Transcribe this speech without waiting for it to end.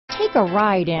Take a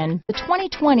ride in the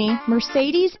 2020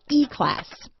 Mercedes E-Class.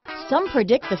 Some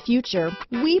predict the future.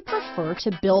 We prefer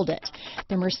to build it.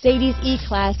 The Mercedes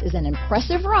E-Class is an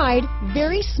impressive ride,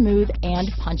 very smooth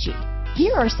and punchy.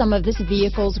 Here are some of this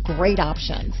vehicle's great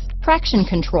options: traction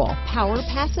control, power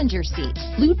passenger seat,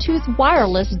 Bluetooth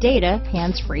wireless data,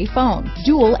 hands-free phone,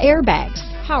 dual airbags,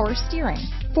 power steering,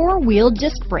 four-wheel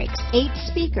disc brakes, 8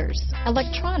 speakers,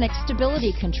 electronic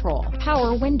stability control,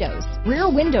 power windows, rear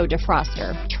window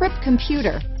defroster, trip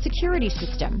computer, security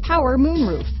system, power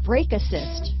moonroof, brake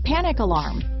assist, panic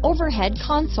alarm, overhead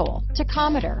console,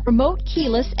 tachometer, remote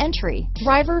keyless entry,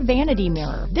 driver vanity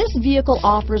mirror. This vehicle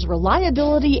offers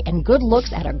reliability and good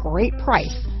looks at a great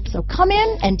price. So come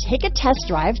in and take a test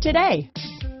drive today.